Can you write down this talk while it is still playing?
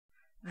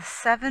The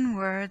 7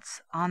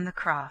 Words on the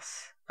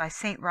Cross by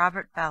St.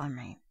 Robert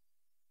Bellarmine.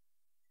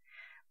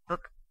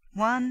 Book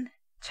 1,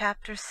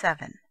 Chapter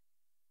 7.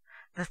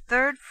 The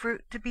third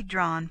fruit to be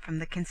drawn from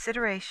the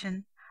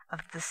consideration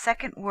of the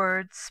second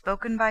words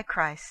spoken by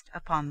Christ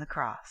upon the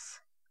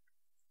cross.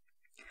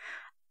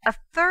 A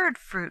third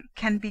fruit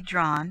can be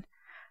drawn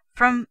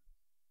from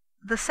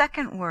the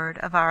second word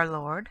of our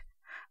Lord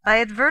by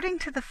adverting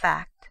to the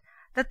fact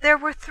that there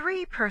were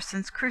 3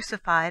 persons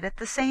crucified at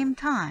the same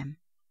time,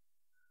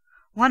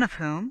 one of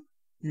whom,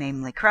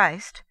 namely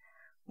Christ,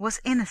 was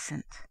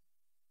innocent.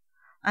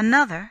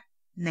 Another,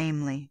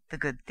 namely the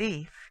good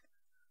thief,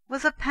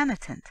 was a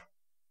penitent,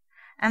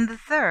 and the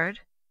third,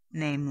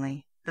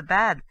 namely the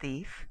bad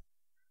thief,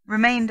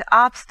 remained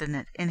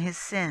obstinate in his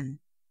sin.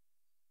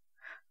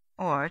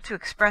 Or, to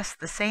express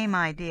the same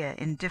idea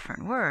in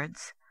different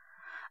words,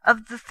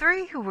 of the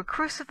 3 who were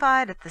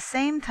crucified at the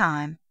same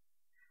time,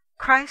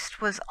 Christ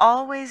was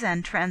always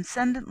and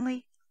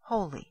transcendently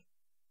holy.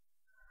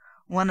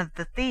 One of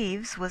the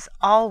thieves was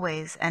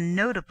always and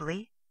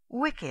notably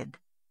wicked,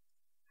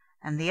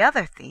 and the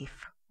other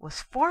thief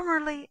was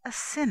formerly a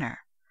sinner,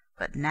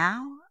 but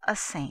now a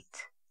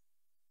saint.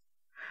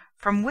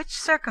 From which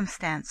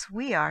circumstance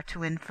we are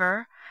to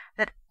infer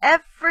that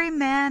every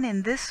man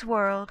in this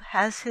world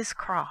has his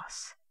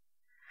cross,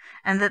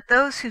 and that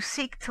those who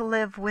seek to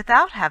live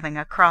without having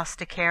a cross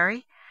to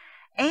carry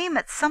aim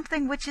at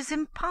something which is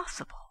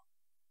impossible,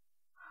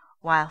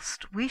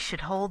 whilst we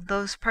should hold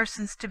those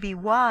persons to be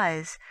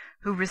wise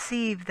who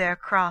receive their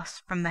cross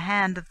from the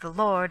hand of the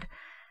Lord,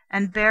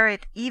 and bear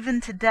it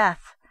even to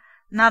death,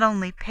 not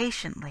only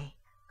patiently,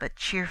 but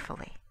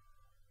cheerfully.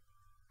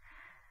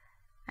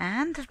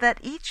 And that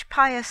each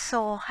pious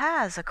soul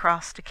has a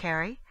cross to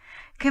carry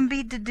can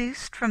be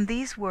deduced from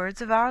these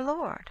words of our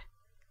Lord: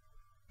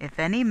 "If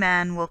any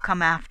man will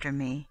come after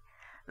me,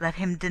 let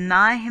him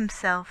deny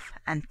himself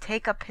and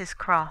take up his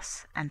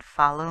cross and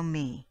follow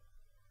me."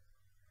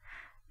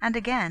 And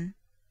again,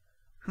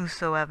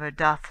 "Whosoever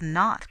doth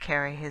not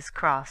carry his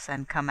cross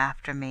and come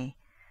after me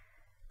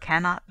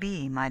cannot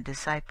be my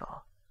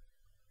disciple,"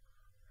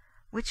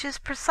 which is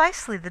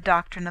precisely the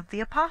doctrine of the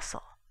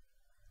Apostle.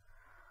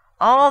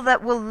 "All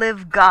that will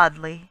live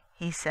godly,"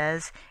 he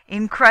says,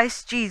 "in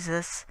Christ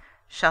Jesus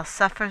shall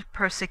suffer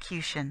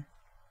persecution."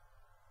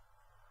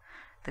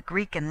 The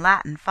Greek and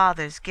Latin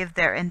fathers give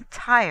their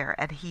entire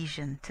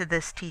adhesion to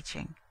this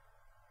teaching.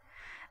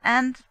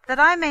 And that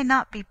I may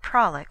not be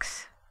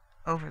prolix,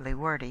 overly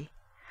wordy,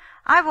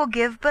 I will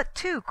give but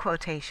 2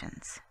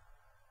 quotations.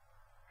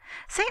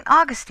 St.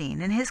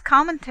 Augustine, in his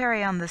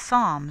commentary on the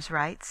Psalms,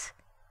 writes,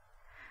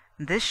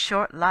 "This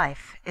short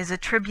life is a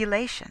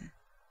tribulation.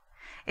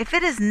 If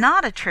it is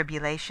not a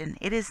tribulation,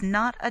 it is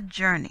not a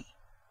journey.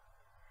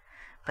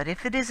 But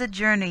if it is a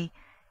journey,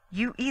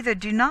 you either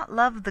do not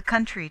love the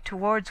country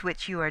towards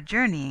which you are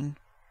journeying,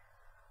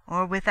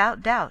 or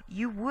without doubt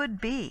you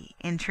would be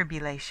in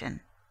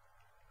tribulation."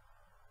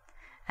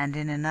 And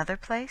in another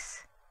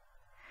place,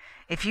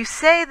 "If you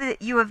say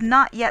that you have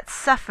not yet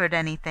suffered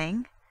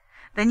anything,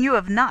 then you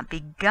have not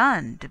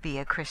begun to be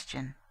a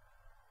Christian."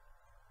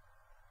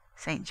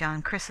 St.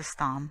 John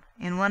Chrysostom,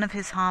 in one of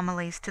his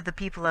homilies to the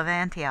people of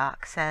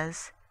Antioch,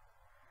 says,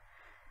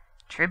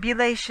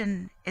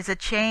 "Tribulation is a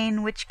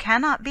chain which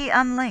cannot be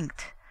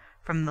unlinked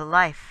from the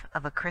life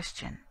of a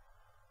Christian."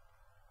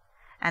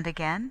 And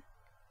again,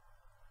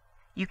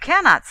 "You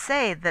cannot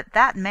say that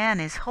that man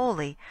is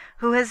holy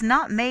who has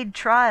not made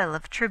trial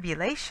of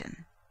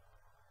tribulation."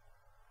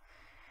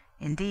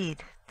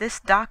 Indeed, this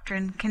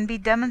doctrine can be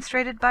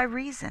demonstrated by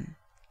reason.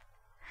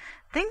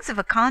 Things of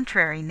a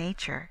contrary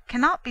nature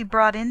cannot be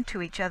brought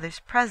into each other's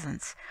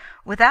presence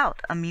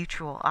without a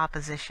mutual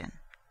opposition.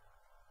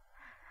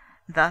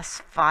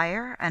 Thus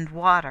fire and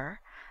water,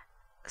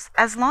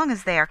 as long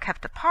as they are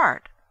kept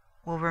apart,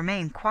 will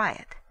remain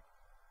quiet.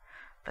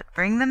 But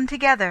bring them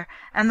together,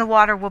 and the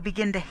water will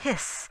begin to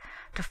hiss,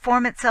 to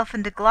form itself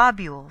into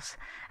globules,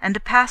 and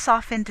to pass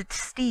off into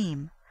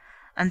steam,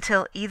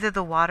 until either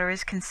the water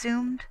is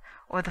consumed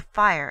or the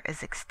fire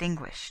is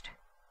extinguished.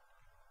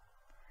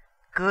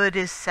 "Good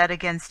is set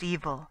against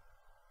evil,"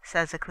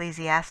 says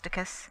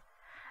Ecclesiasticus,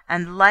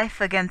 "and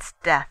life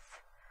against death.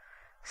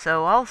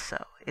 So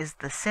also is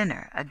the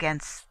sinner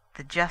against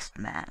the just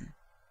man."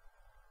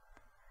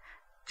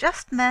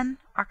 Just men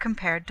are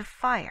compared to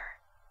fire.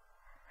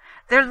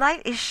 Their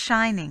light is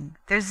shining,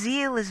 their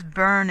zeal is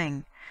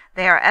burning,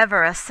 they are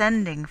ever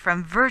ascending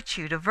from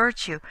virtue to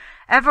virtue,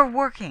 ever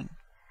working,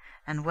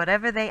 and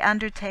whatever they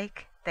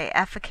undertake, they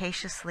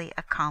efficaciously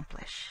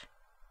accomplish.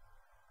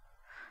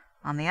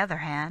 On the other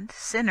hand,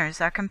 sinners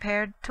are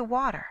compared to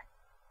water.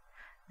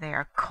 They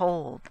are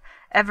cold,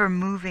 ever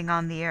moving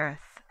on the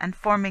earth, and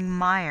forming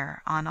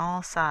mire on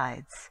all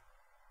sides.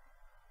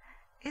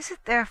 Is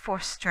it therefore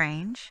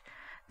strange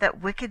that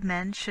wicked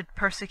men should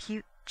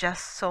persecute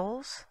just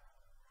souls?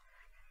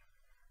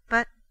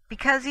 But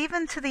because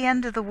even to the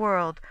end of the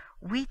world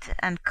wheat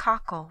and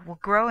cockle will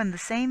grow in the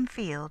same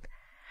field,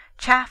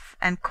 chaff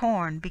and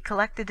corn be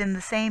collected in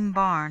the same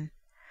barn,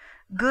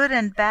 good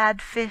and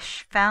bad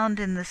fish found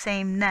in the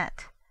same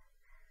net,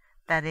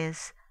 that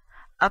is,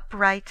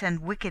 upright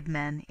and wicked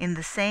men in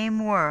the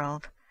same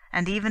world,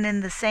 and even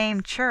in the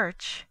same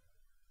church,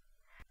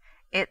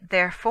 it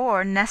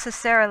therefore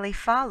necessarily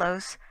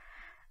follows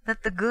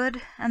that the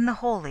good and the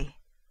holy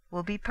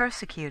will be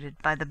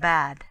persecuted by the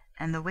bad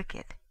and the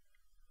wicked.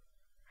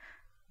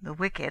 The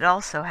wicked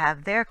also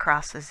have their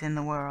crosses in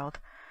the world,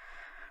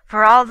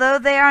 for although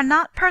they are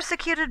not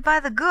persecuted by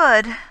the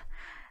good,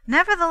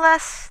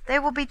 nevertheless they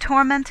will be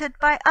tormented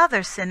by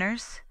other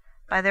sinners,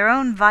 by their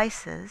own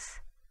vices,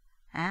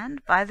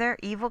 and by their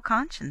evil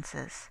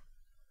consciences.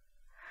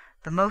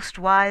 The most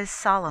wise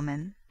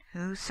Solomon,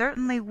 who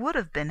certainly would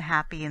have been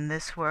happy in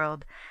this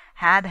world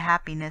had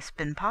happiness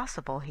been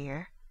possible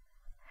here,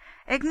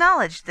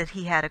 acknowledged that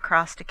he had a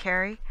cross to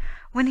carry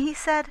when he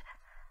said,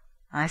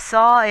 "I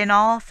saw in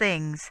all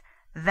things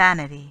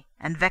vanity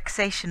and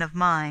vexation of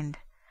mind,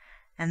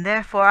 and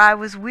therefore I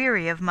was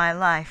weary of my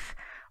life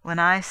when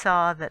I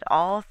saw that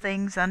all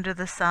things under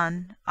the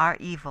sun are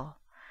evil,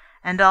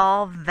 and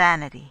all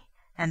vanity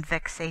and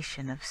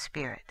vexation of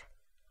spirit."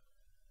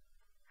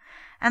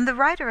 And the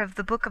writer of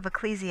the book of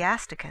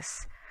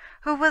Ecclesiasticus,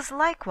 who was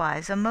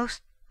likewise a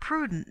most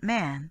prudent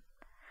man,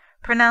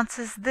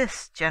 pronounces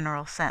this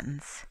general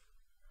sentence: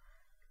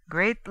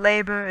 "Great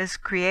labor is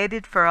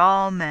created for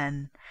all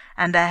men,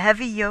 and a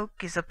heavy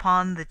yoke is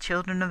upon the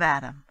children of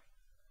Adam."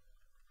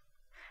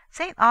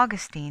 St.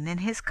 Augustine, in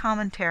his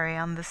commentary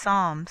on the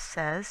Psalms,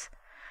 says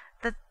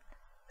that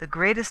the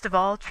greatest of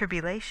all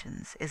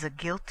tribulations is a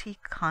guilty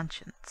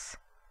conscience.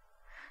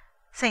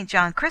 St.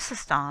 John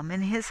Chrysostom,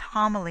 in his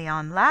homily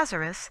on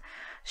Lazarus,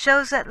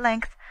 shows at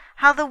length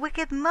how the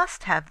wicked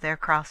must have their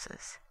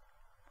crosses.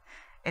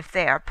 If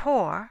they are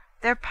poor,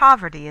 their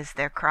poverty is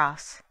their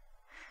cross.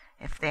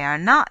 If they are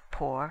not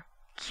poor,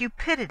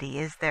 cupidity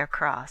is their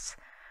cross,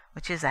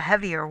 which is a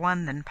heavier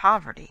one than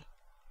poverty.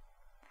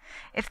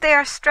 If they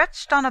are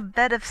stretched on a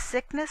bed of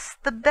sickness,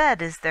 the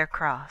bed is their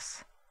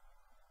cross.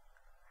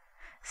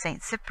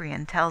 St.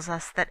 Cyprian tells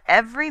us that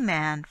every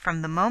man,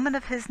 from the moment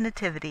of his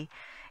nativity,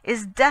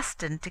 is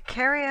destined to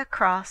carry a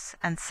cross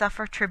and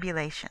suffer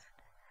tribulation,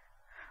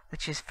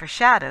 which is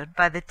foreshadowed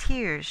by the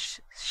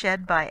tears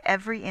shed by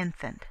every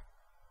infant.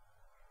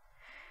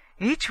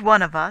 "Each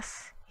one of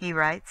us," he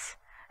writes,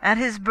 "at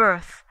his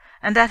birth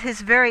and at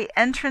his very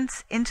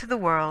entrance into the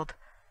world,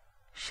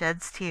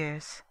 sheds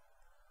tears.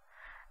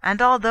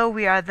 And although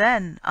we are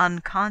then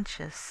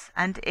unconscious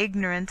and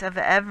ignorant of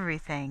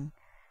everything,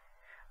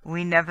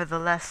 we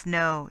nevertheless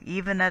know,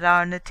 even at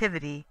our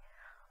nativity,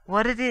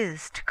 what it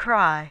is to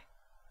cry.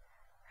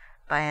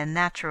 By a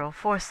natural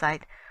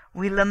foresight,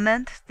 we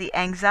lament the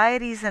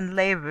anxieties and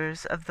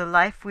labors of the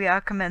life we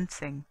are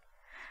commencing,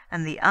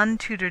 and the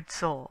untutored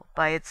soul,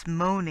 by its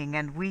moaning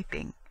and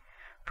weeping,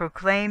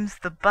 proclaims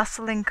the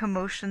bustling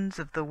commotions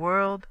of the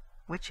world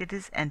which it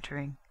is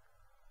entering."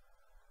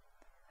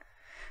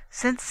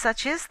 Since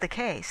such is the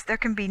case, there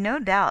can be no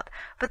doubt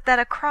but that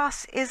a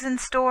cross is in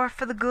store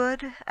for the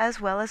good as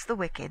well as the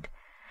wicked,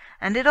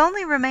 and it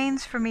only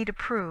remains for me to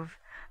prove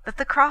that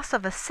the cross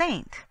of a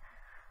saint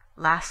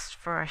lasts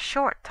for a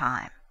short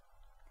time,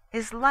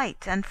 is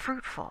light and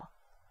fruitful,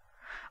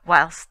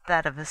 whilst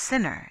that of a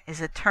sinner is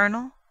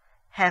eternal,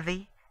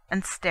 heavy,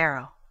 and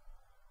sterile.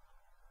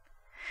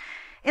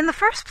 In the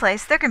first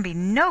place, there can be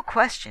no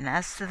question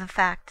as to the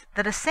fact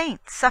that a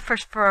saint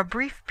suffers for a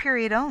brief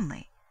period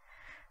only,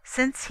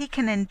 since he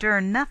can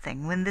endure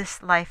nothing when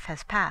this life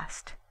has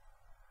passed.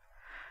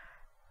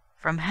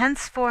 "From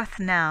henceforth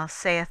now,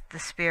 saith the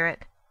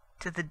Spirit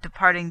to the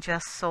departing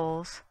just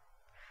souls,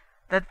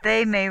 that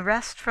they may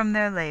rest from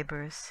their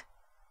labors.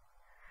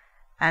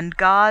 And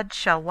God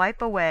shall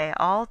wipe away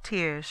all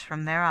tears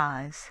from their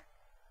eyes."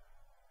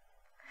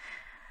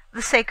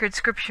 The sacred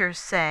scriptures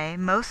say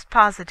most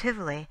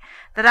positively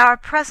that our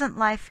present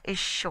life is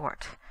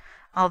short,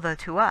 although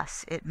to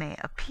us it may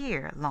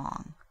appear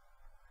long.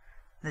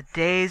 "The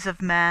days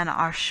of man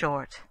are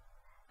short,"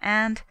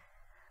 and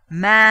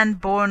 "man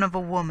born of a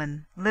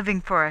woman,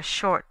 living for a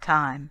short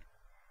time,"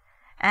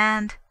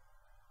 and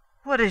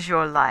 "What is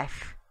your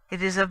life?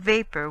 It is a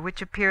vapor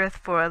which appeareth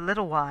for a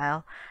little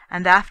while,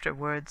 and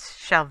afterwards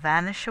shall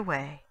vanish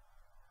away."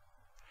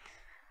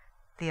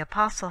 The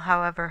apostle,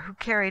 however, who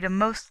carried a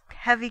most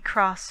heavy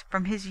cross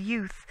from his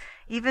youth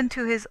even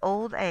to his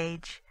old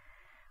age,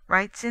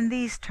 writes in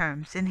these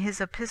terms in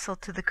his epistle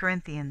to the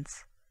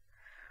Corinthians: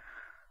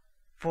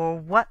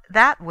 "For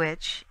that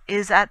which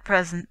is at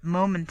present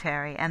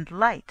momentary and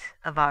light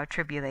of our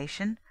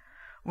tribulation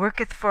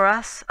worketh for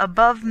us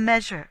above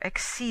measure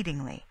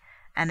exceedingly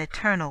an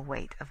eternal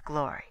weight of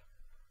glory."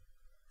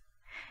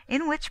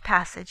 In which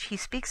passage he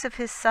speaks of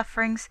his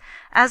sufferings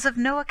as of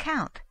no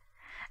account,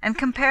 and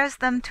compares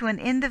them to an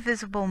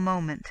indivisible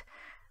moment,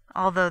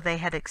 although they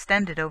had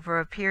extended over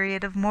a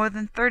period of more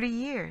than 30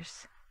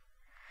 years.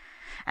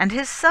 And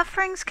his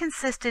sufferings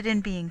consisted in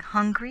being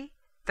hungry,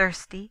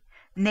 thirsty,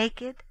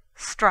 naked,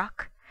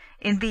 struck,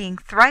 in being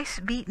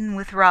thrice beaten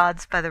with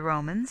rods by the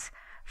Romans,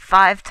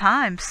 5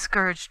 times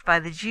scourged by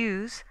the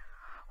Jews,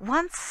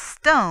 once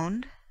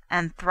stoned,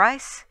 and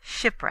thrice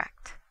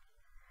shipwrecked,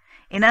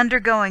 in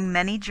undergoing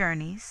many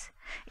journeys,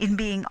 in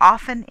being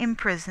often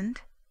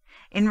imprisoned,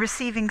 in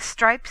receiving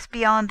stripes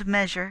beyond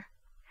measure,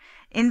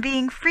 in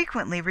being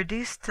frequently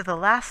reduced to the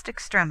last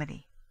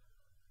extremity.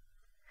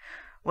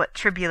 What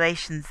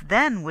tribulations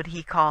then would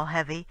he call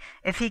heavy,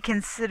 if he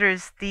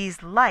considers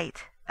these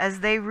light as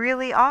they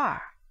really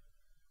are?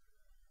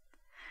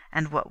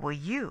 And what will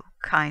you,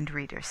 kind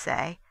reader,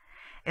 say,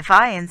 if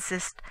I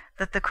insist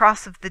that the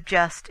cross of the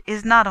just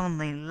is not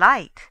only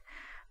light,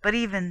 but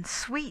even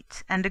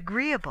sweet and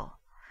agreeable,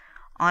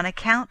 on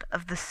account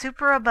of the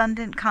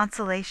superabundant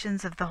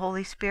consolations of the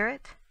Holy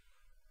Spirit?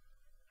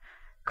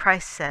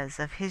 Christ says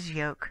of his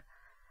yoke,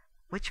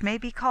 which may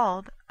be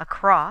called a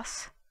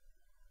cross,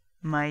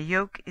 "My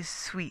yoke is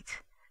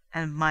sweet,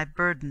 and my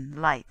burden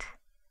light."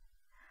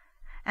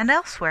 And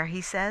elsewhere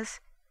he says,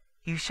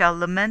 "You shall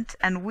lament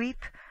and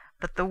weep,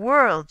 but the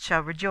world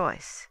shall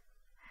rejoice.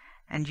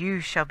 And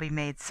you shall be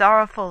made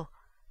sorrowful,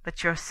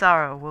 but your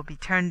sorrow will be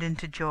turned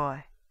into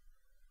joy."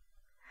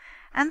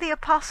 And the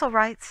Apostle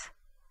writes,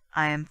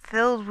 "I am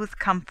filled with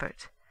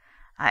comfort,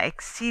 I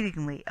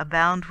exceedingly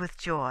abound with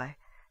joy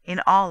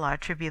in all our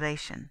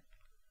tribulation."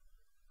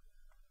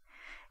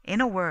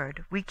 In a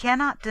word, we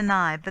cannot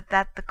deny but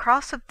that the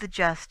cross of the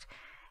just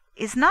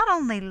is not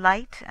only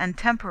light and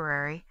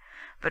temporary,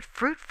 but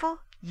fruitful,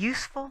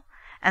 useful,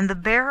 and the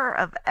bearer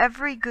of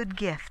every good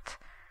gift,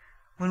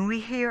 when we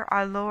hear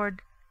our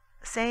Lord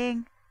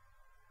saying,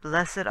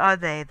 "Blessed are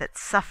they that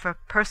suffer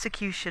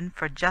persecution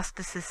for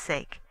justice's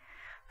sake,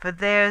 for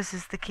theirs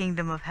is the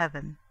kingdom of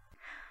heaven."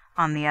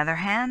 On the other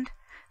hand,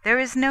 there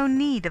is no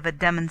need of a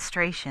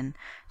demonstration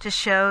to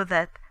show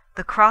that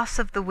the cross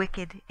of the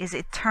wicked is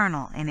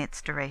eternal in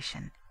its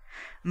duration,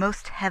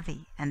 most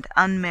heavy and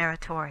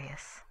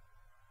unmeritorious.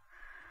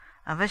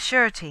 Of a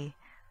surety,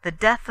 the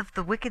death of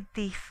the wicked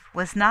thief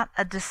was not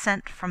a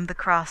descent from the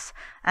cross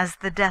as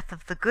the death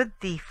of the good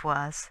thief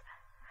was,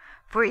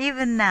 for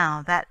even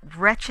now that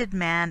wretched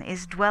man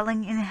is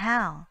dwelling in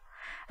hell,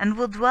 and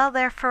will dwell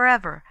there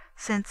forever,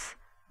 since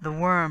the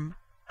worm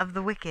of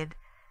the wicked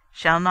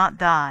shall not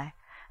die,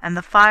 and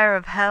the fire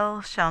of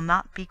hell shall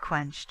not be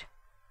quenched.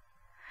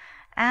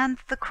 And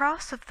the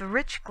cross of the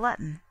rich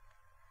glutton,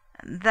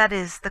 that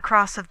is, the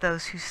cross of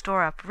those who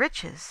store up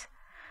riches,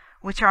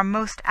 which are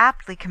most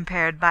aptly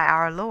compared by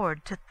our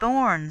Lord to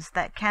thorns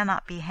that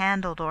cannot be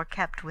handled or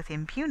kept with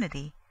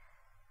impunity,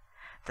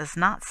 does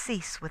not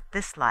cease with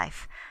this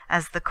life,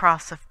 as the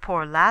cross of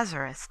poor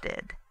Lazarus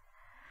did,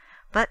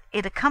 but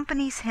it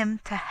accompanies him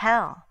to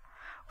hell,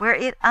 where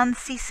it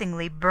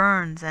unceasingly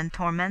burns and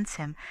torments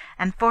him,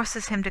 and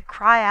forces him to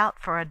cry out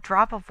for a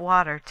drop of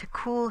water to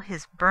cool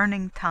his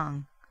burning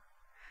tongue.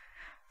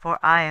 "For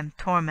I am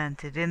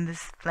tormented in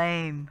this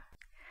flame."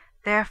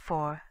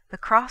 Therefore the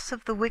cross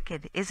of the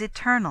wicked is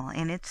eternal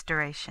in its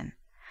duration,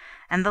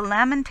 and the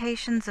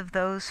lamentations of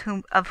those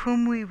of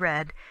whom we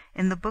read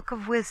in the Book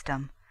of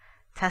Wisdom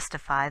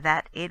testify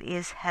that it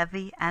is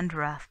heavy and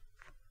rough.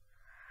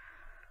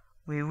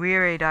 "We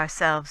wearied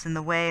ourselves in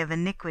the way of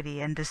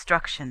iniquity and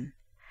destruction,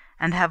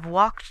 and have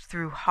walked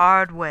through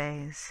hard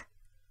ways."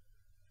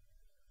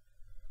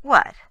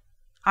 What?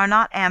 Are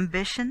not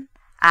ambition,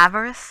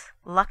 avarice,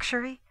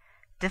 luxury,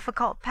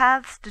 difficult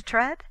paths to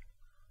tread?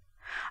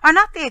 Are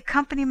not the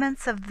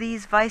accompaniments of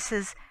these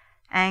vices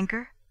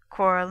anger,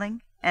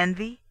 quarreling,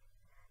 envy,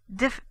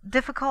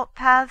 difficult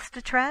paths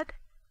to tread?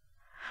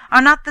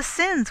 Are not the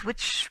sins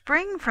which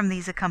spring from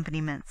these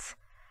accompaniments,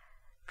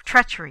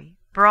 treachery,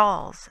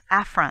 brawls,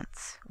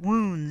 affronts,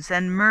 wounds,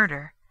 and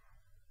murder,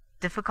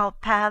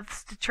 difficult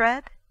paths to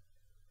tread?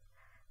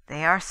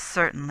 They are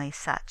certainly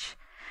such,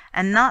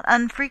 and not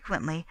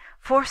unfrequently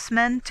force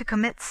men to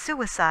commit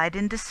suicide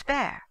in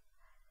despair,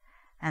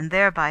 and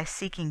thereby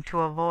seeking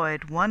to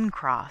avoid one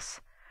cross,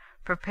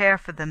 prepare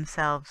for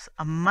themselves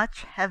a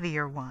much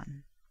heavier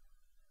one.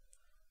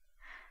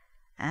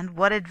 And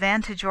what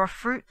advantage or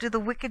fruit do the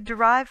wicked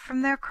derive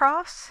from their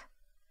cross?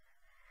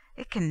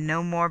 It can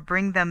no more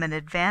bring them an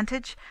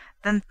advantage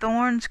than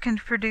thorns can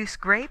produce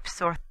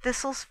grapes or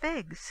thistles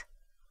figs.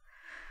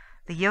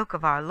 The yoke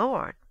of our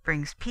Lord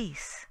brings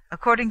peace,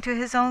 according to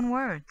his own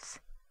words.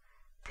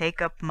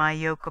 "Take up my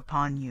yoke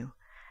upon you,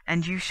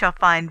 and you shall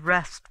find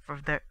rest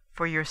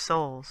for your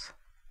souls."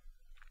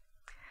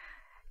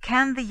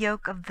 Can the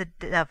yoke of the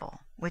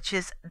devil, which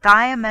is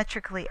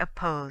diametrically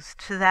opposed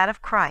to that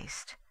of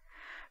Christ,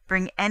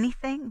 bring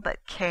anything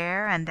but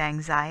care and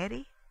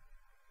anxiety?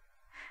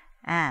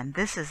 And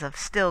this is of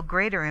still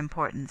greater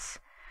importance,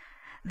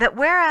 that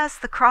whereas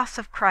the cross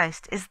of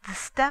Christ is the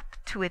step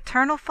to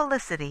eternal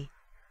felicity,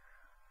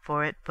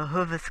 for it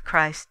behoveth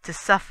Christ to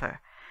suffer,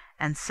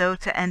 and so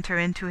to enter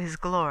into his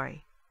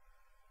glory,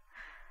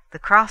 the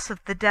cross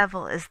of the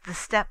devil is the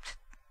step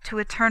to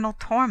eternal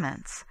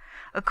torments,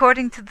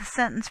 according to the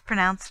sentence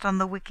pronounced on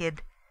the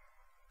wicked,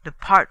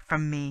 "Depart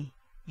from me,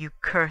 you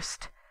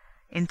cursed,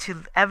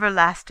 into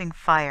everlasting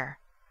fire,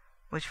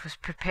 which was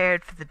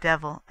prepared for the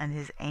devil and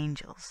his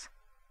angels."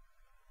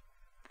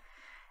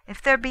 If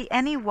there be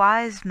any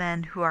wise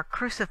men who are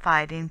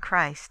crucified in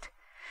Christ,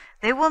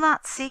 they will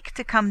not seek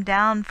to come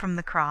down from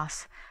the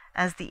cross,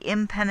 as the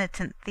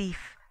impenitent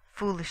thief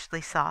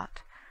foolishly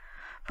sought,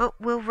 but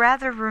will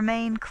rather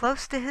remain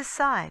close to his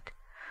side,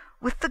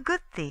 with the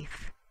good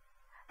thief,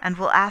 and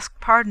will ask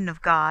pardon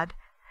of God,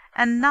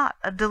 and not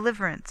a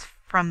deliverance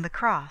from the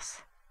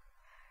cross.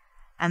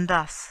 And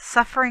thus,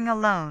 suffering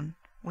alone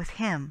with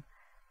him,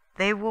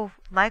 they will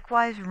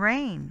likewise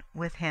reign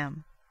with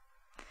him,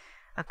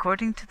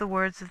 according to the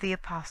words of the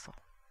Apostle.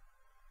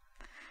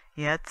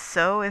 Yet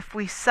so if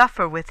we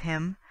suffer with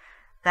him,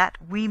 that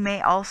we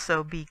may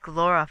also be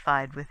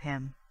glorified with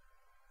him.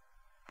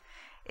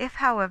 If,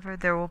 however,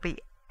 there will be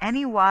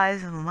any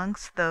wise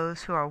amongst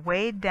those who are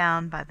weighed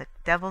down by the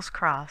devil's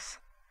cross,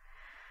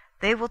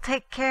 they will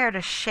take care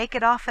to shake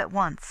it off at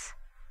once,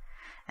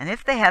 and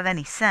if they have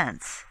any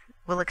sense,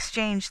 will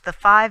exchange the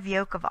 5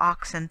 yoke of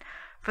oxen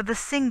for the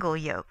single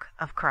yoke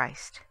of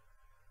Christ.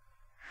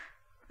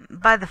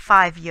 By the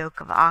 5 yoke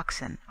of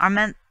oxen are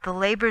meant the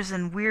labors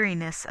and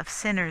weariness of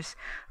sinners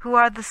who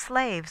are the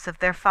slaves of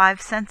their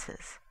 5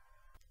 senses.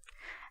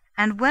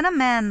 And when a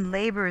man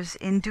labors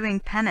in doing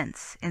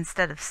penance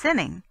instead of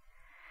sinning,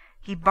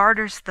 he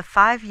barters the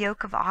 5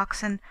 yoke of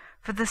oxen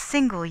for the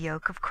single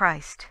yoke of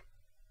Christ.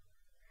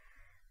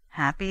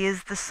 Happy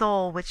is the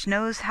soul which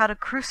knows how to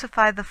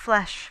crucify the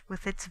flesh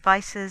with its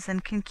vices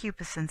and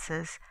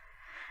concupiscences,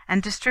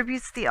 and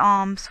distributes the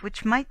alms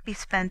which might be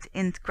spent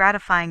in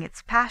gratifying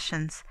its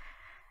passions,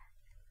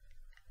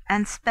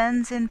 and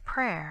spends in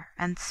prayer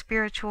and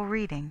spiritual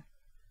reading,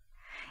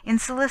 in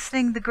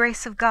soliciting the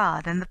grace of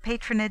God and the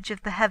patronage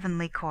of the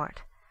heavenly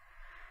court,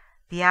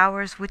 the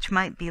hours which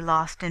might be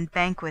lost in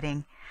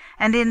banqueting,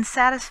 and in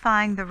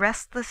satisfying the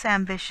restless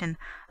ambition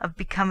of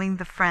becoming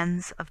the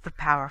friends of the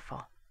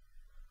powerful.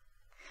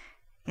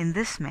 In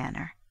this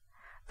manner,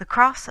 the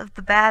cross of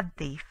the bad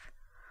thief,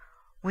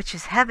 which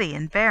is heavy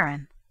and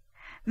barren,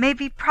 may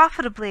be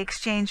profitably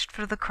exchanged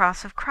for the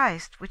cross of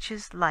Christ, which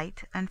is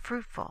light and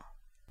fruitful.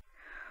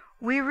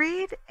 We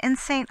read in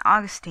St.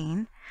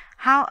 Augustine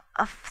how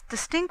a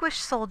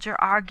distinguished soldier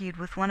argued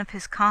with one of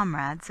his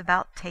comrades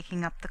about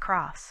taking up the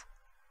cross.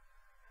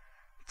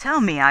 "Tell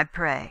me, I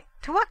pray,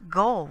 to what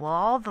goal will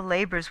all the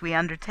labors we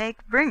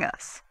undertake bring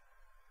us?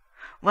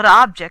 What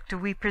object do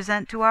we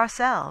present to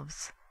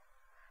ourselves?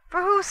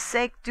 For whose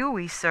sake do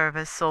we serve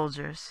as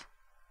soldiers?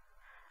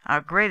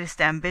 Our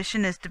greatest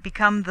ambition is to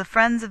become the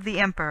friends of the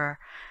Emperor,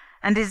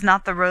 and is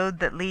not the road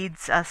that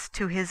leads us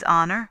to his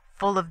honor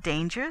full of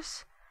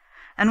dangers?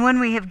 And when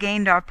we have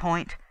gained our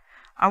point,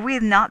 are we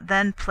not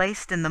then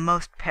placed in the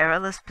most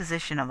perilous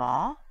position of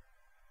all?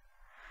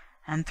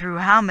 And through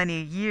how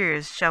many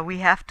years shall we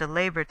have to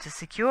labor to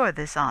secure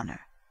this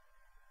honor?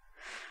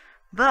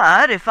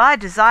 But if I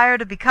desire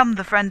to become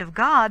the friend of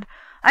God,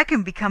 I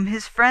can become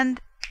his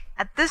friend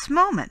at this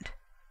moment."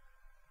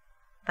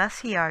 Thus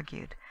he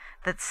argued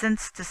that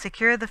since to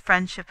secure the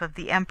friendship of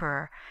the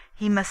Emperor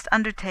he must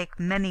undertake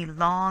many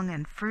long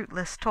and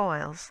fruitless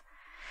toils,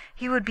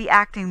 he would be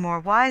acting more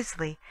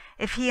wisely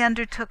if he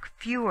undertook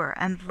fewer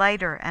and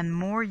lighter and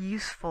more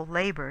useful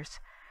labors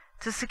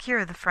to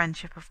secure the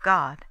friendship of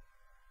God.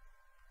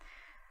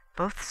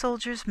 Both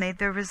soldiers made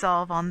their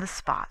resolve on the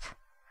spot.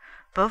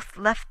 Both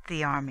left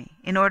the army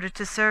in order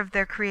to serve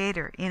their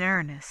Creator in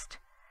earnest.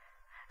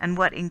 And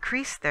what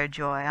increased their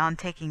joy on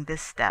taking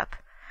this step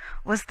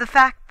was the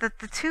fact that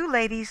the 2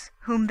 ladies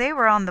whom they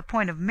were on the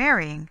point of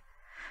marrying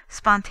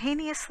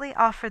spontaneously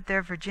offered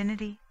their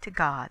virginity to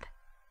God.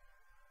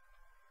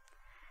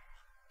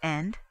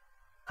 End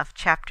of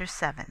chapter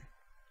 7.